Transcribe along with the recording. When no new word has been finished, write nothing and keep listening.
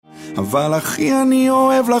אבל אחי אני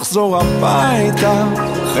אוהב לחזור הביתה,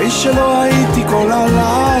 אחרי שלא הייתי כל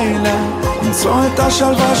הלילה, למצוא את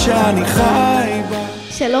השלווה שאני חי בה.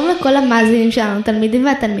 שלום לכל המאזינים שלנו, תלמידים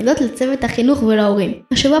והתלמידות, לצוות החינוך ולהורים.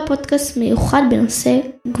 השבוע פודקאסט מיוחד בנושא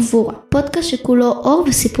גבורה. פודקאסט שכולו אור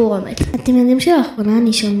וסיפור אמת. אתם יודעים שלאחרונה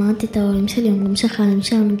אני שומעת את ההורים שלי אומרים שהחיילים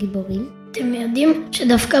שלנו גיבורים? אתם יודעים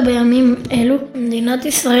שדווקא בימים אלו מדינת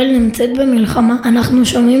ישראל נמצאת במלחמה. אנחנו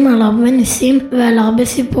שומעים על הרבה ניסים ועל הרבה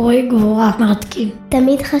סיפורי גבורה מרתקים.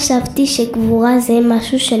 תמיד חשבתי שגבורה זה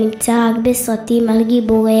משהו שנמצא רק בסרטים על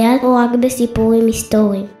גיבורי על או רק בסיפורים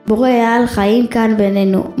היסטוריים. גיבורי על חיים כאן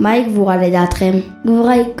בינינו. מהי גבורה לדעתכם?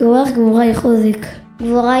 גבורה היא כוח, גבורה היא חוזק.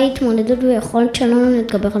 גבורה היא התמודדות ויכולת שלנו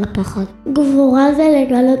להתגבר על הפחד. גבורה זה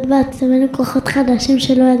לגלות בעצמנו כוחות חדשים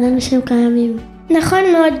שלא ידענו שהם קיימים. נכון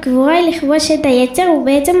מאוד, גבורה היא לכבוש את היצר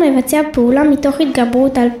ובעצם מבצע פעולה מתוך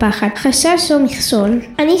התגברות על פחד, חשש או מכשול.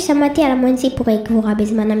 אני שמעתי על המון סיפורי גבורה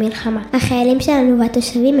בזמן המלחמה. החיילים שלנו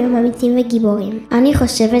והתושבים הם אמיצים וגיבורים. אני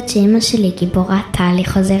חושבת שאמא שלי גיבורה טלי,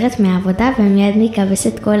 חוזרת מהעבודה ומיד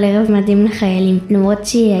מכבסת כל ערב מדים לחיילים. למרות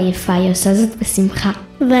שהיא עייפה, היא עושה זאת בשמחה.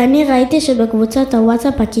 ואני ראיתי שבקבוצת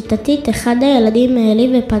הוואטסאפ הכיתתית אחד הילדים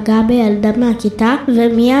העליב ופגע בילדה מהכיתה,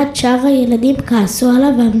 ומיד שאר הילדים כעסו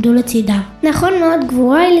עליו ועמדו לצידה. נכון מאוד,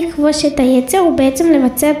 גבורה היא לכבוש את היצר ובעצם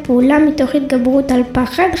לבצע פעולה מתוך התגברות על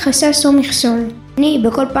פחד, חשש או מכשול. אני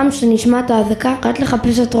בכל פעם שנשמעת האזעקה רק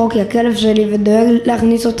לחפש את רוקי הכלב שלי ודואג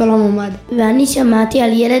להכניס אותו לממ"ד. ואני שמעתי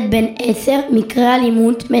על ילד בן 10 מקרה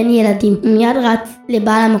אלימות בין ילדים. מיד רץ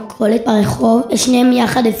לבעל המכולת ברחוב, שניהם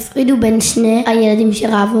יחד הפרידו בין שני הילדים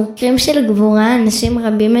שרבו. מקרים של גבורה אנשים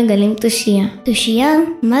רבים מגלים תושייה. תושייה?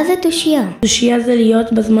 מה זה תושייה? תושייה זה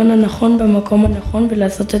להיות בזמן הנכון במקום הנכון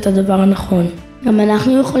ולעשות את הדבר הנכון. גם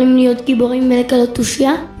אנחנו יכולים להיות גיבורים ולגלות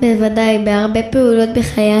תושייה? בוודאי, בהרבה פעולות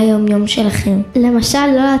בחיי היום-יום שלכם. למשל,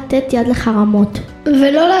 לא לתת יד לחרמות.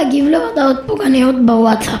 ולא להגיב להודעות פוגעניות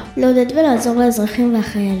בוואטסאפ. לעודד ולעזור לאזרחים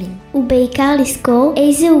והחיילים. ובעיקר לזכור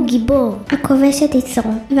איזה הוא גיבור. הכובש את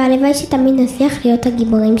יצרו. והלוואי שתמיד נצליח להיות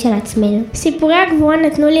הגיבורים של עצמנו. סיפורי הגבורה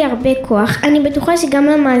נתנו לי הרבה כוח. אני בטוחה שגם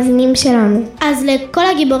למאזינים שלנו. אז לכל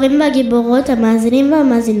הגיבורים והגיבורות, המאזינים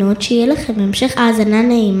והמאזינות, שיהיה לכם המשך האזנה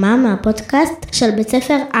נעימה מהפודקאסט של בית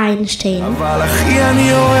ספר איינשטיין. אבל אחי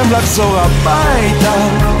אני אוהב לחזור הביתה,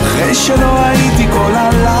 אחרי שלא הייתי כל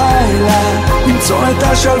הלילה, למצוא את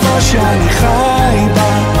השלווה שאני חי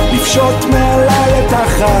בה, לפשוט מעליי את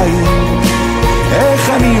החיים. איך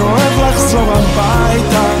אני אוהב לחזור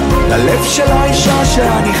הביתה, ללב של האישה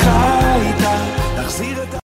שאני חי איתה.